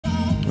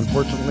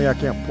Unfortunately, I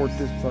can't port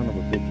this son of a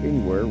bitch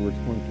anywhere where it's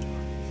going to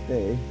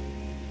stay.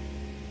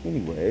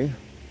 Anyway.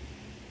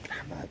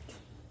 Damn it.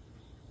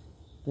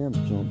 Damn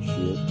jump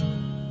shit.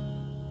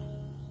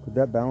 Could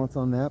that balance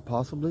on that?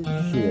 Possibly?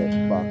 Shit.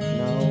 Fuck.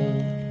 No.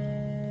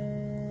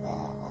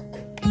 Fuck.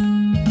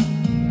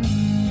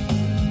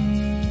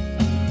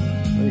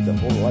 You can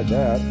hold it like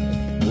that.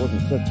 It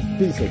wasn't such a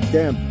piece of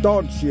damn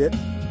dog shit.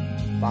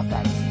 Fuck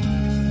that.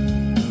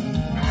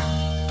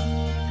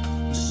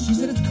 She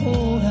said it's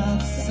cold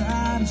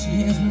outside and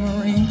she has no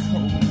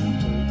raincoat.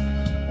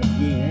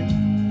 Again.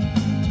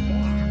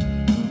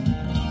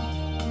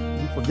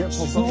 You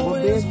forgetful son of a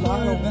bitch. I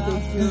don't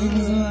think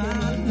things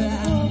like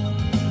that.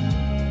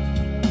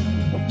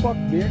 The fuck,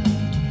 bitch?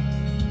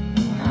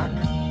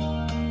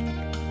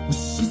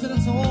 She said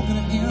it's all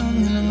gonna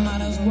end and it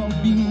might as well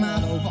be my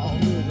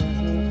fault.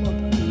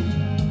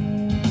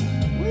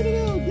 Where'd it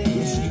go,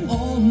 dickhead? She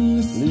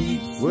only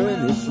sleeps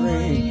when it's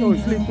raining. She only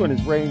sleeps when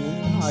it's raining.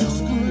 I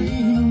only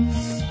screams.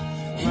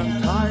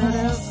 I'm tired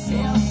as She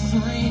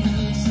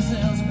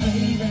says,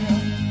 baby,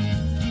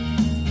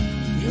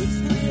 it's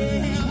 3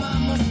 a.m. I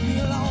must be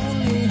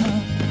lonely.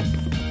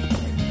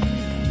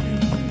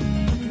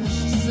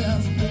 She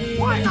says, baby,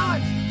 why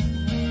not?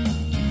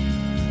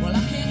 Well, I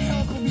can't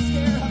help but be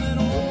scared of it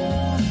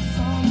all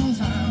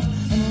sometimes.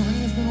 And the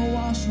rain's gonna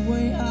wash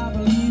away, I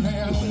believe it.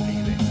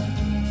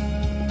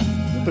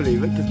 You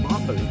believe it, because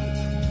Bob believes it.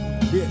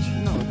 Bitch,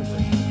 no, it's a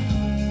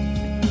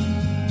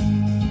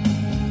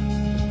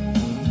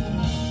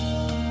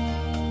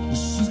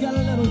She's got a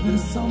little bit of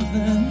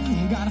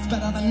something, God, it's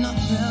better than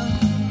nothing.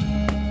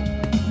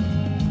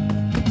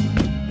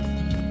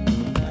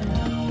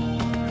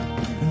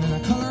 And then I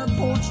color her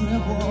portrait,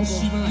 well,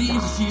 she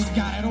believes she's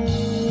got it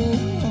all.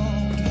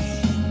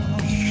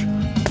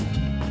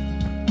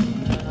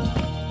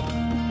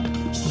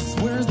 She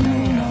swears the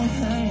moon don't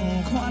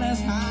hang quite as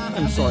high.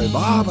 I'm sorry,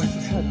 Bob. I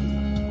just had to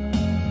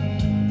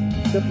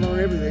step on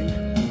everything.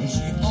 And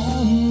she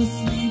only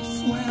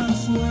sleeps when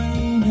it's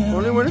raining.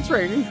 Only when it's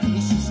raining.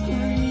 And she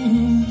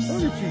screams. Why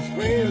did she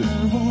scream?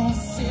 Her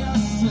voice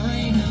is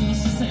straining.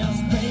 She says,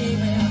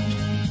 baby,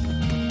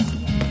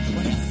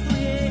 when it's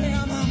 3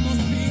 a.m. I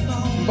must be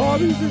lonely.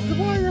 Bobby says,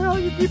 why the hell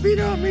you keep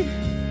beating on me?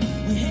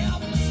 Well,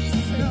 she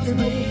says,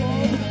 baby,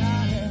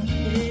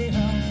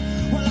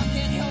 well, I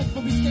can't help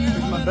but be scared.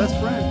 He's my best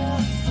friend.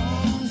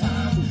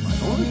 Sometimes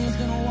the rain's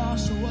gonna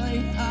wash away,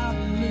 I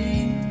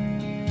believe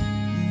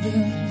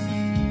this.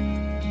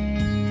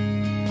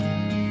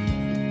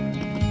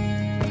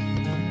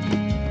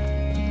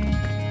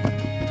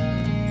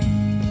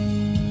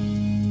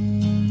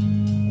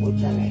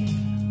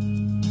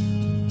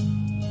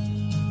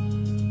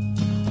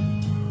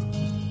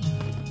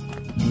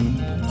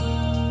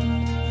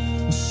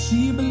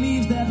 She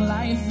believes that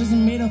life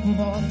isn't made up of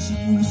all that you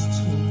used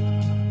to.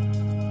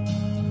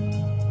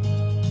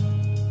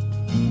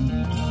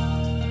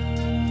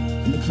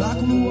 And the clock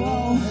on the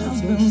wall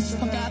has been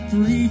stuck at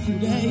 3 for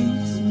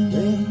days and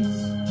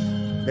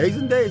days. Days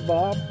and days,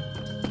 Bob.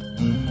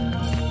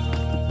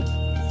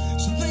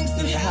 She thinks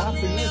that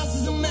happiness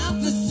is a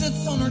map that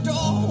sits on her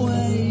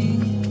doorway.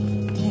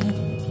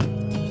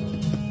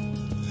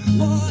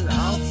 But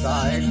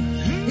outside,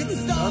 it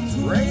stops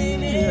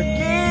raining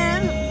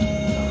again.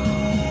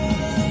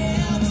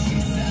 She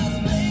says,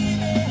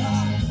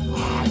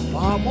 baby,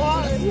 Bob,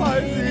 why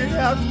does it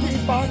have to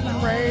keep on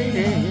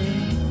raining?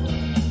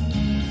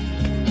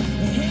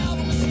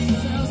 she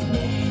says,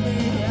 baby,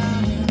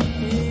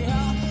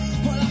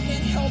 well, I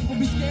can't help but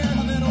be scared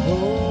of it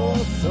all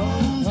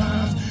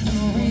sometimes. And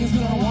the rain's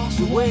gonna wash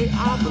away, I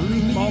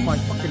believe. All my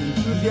fucking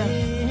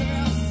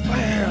enthusiasm.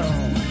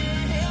 Bam.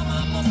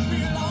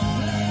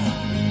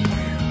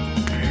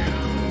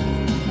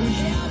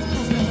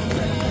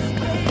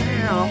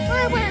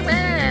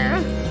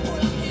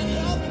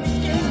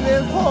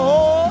 This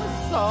hole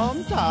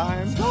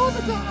sometimes, all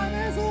the time,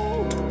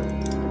 asshole.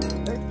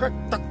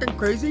 Fucking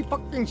crazy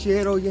fucking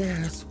shit, oh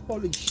yes.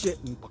 Holy shit,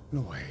 and fucking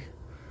away.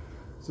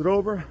 Is it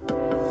over?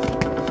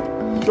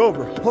 It's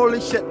over.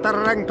 Holy shit,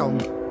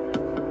 tarantong.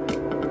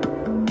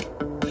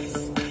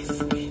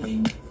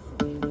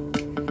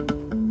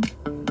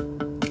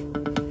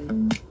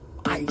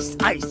 Ice,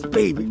 ice,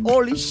 baby.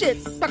 Holy shit,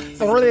 fucking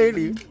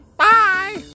lady.